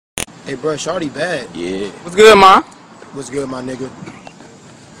Hey, bro, shawty bad. Yeah. What's good, man? What's good, my nigga?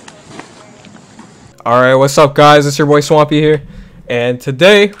 Alright, what's up, guys? It's your boy Swampie here. And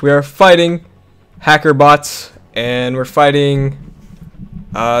today we are fighting hacker bots. And we're fighting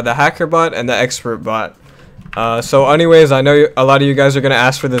the hacker bot and the expert bot. So anyways, I know a lot of you guys are going to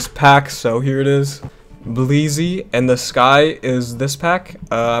ask for this pack. So here it is. Bleezy and the Sky is this pack.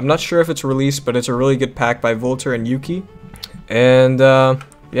 I'm not sure if it's released, but it's a really good pack by Volter and Yuki. And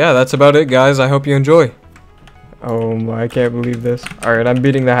yeah, that's about it, guys. I hope you enjoy. Oh my, I can't believe this. Alright, I'm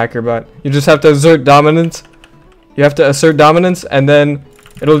beating the hacker bot. You just have to assert dominance. You have to assert dominance, and then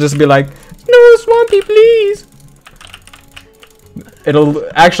it'll just be like, no, Swampie, please. It'll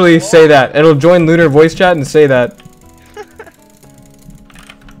actually say that. It'll join Lunar voice chat and say that.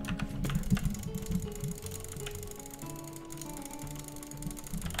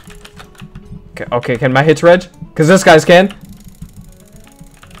 Okay, can my hits reg? Because this guy's can.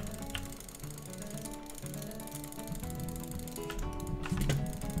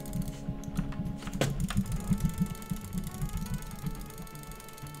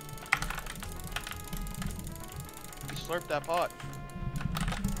 Slurp that pot.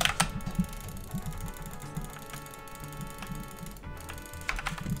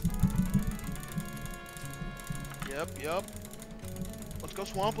 Yep. Let's go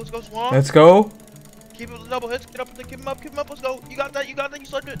Swamp, let's go Swamp. Let's go. Keep it with the double hits, get up, keep him up, let's go. You got that, you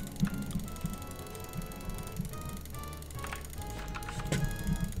slurped it.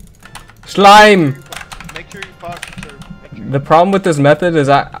 Slime! Make sure you pot conserve. The problem with this method is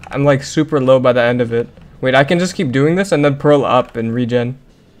I'm like super low by the end of it. Wait, I can just keep doing this and then pearl up and regen.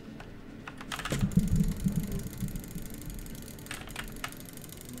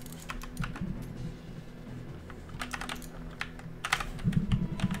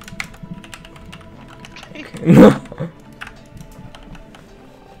 I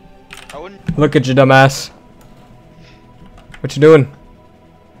wouldn't. Look at you, dumbass. What you doing?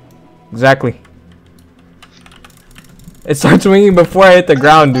 Exactly. It starts swinging before I hit the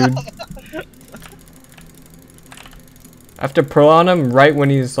ground, dude. I have to pearl on him right when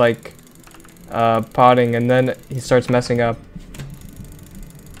he's like potting, and then he starts messing up.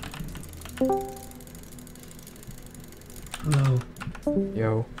 Hello.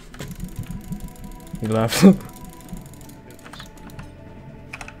 Yo. He left. Okay,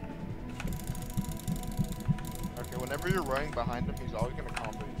 whenever you're running behind him, he's always gonna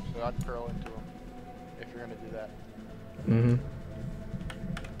combo you, so I'd curl into him if you're gonna do that. Mm-hmm.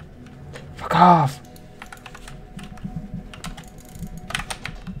 Fuck off!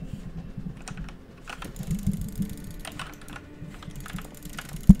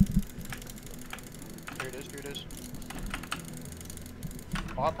 Here it is.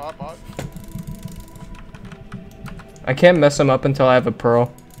 Bot. I can't mess him up until I have a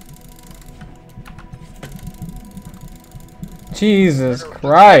pearl. Jesus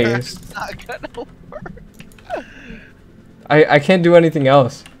Christ! It's not gonna work. I can't do anything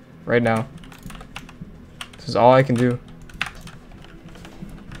else right now. This is all I can do.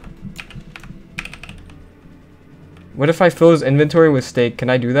 What if I fill his inventory with steak? Can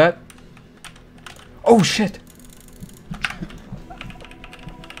I do that? Oh shit!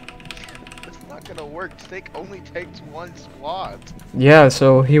 It's not gonna work. Steak only takes one slot. Yeah,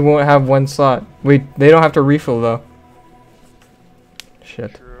 so he won't have one slot. Wait, they don't have to refill though.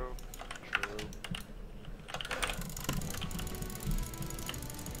 Shit. True.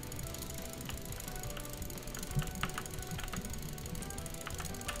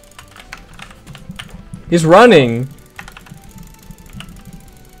 He's running.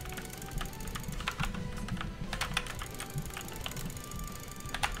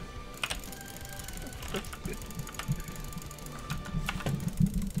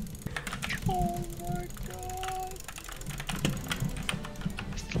 Oh my god.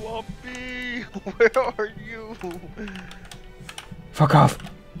 Swampie, where are you? Fuck off.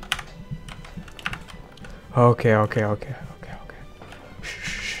 Okay.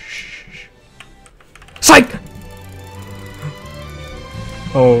 Shh. Psych!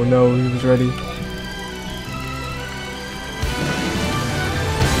 Oh no, he was ready.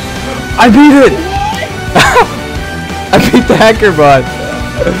 I beat it! I beat the hacker bot.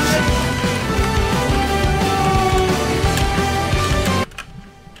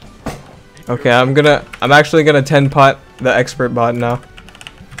 Okay, I'm actually gonna 10 pot the expert bot now.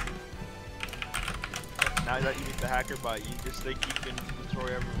 Now that you beat the hacker bot, you just think you can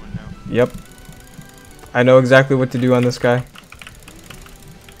destroy everyone now. Yep. I know exactly what to do on this guy.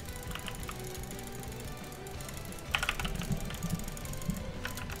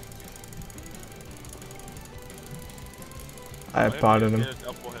 I potted him. Get a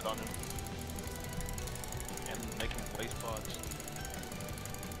double hit on him.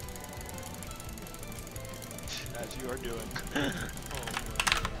 you are doing.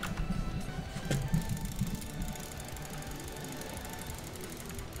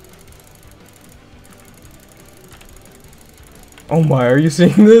 Oh my, are you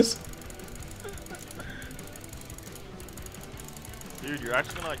seeing this? Dude, you're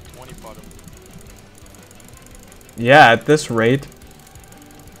actually gonna like 20 pot him. Yeah, at this rate.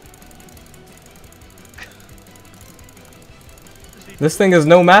 This thing is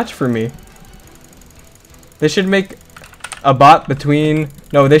no match for me. They should make a bot between...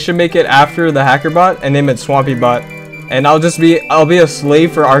 No, they should make it after the hacker bot and name it Swampie bot. And I'll be a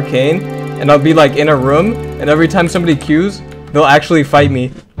slave for Arcane. And I'll be like in a room. And every time somebody queues, they'll actually fight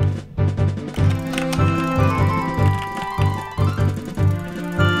me.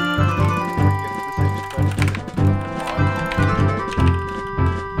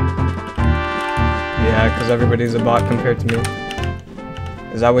 Yeah, because everybody's a bot compared to me.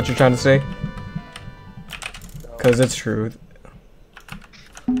 Is that what you're trying to say? Because it's true.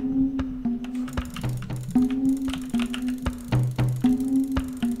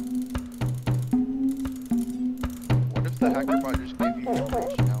 What if the hacker bot just gave you your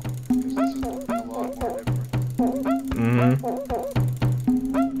reach now? Because this is looking a lot more different.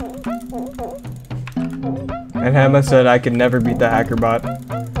 And Hema said I could never beat the hacker bot.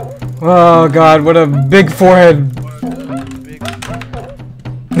 Oh god, what a big forehead.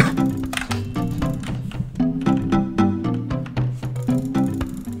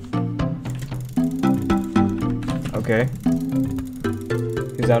 Okay.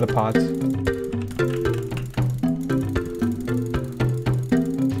 He's out of pots.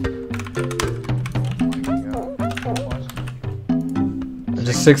 I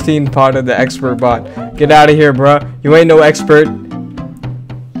just 16 potted the expert bot. Get out of here, bruh. You ain't no expert.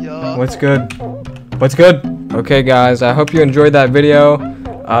 Yeah. What's good? What's good? Okay, guys. I hope you enjoyed that video.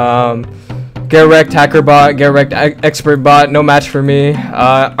 Get wrecked, hacker bot. Get wrecked, expert bot. No match for me.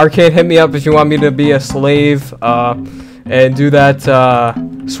 Arcane, hit me up if you want me to be a slave. And do that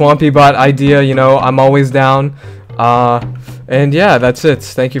Swampie bot idea. You know, I'm always down. And yeah, that's it.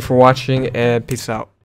 Thank you for watching and peace out.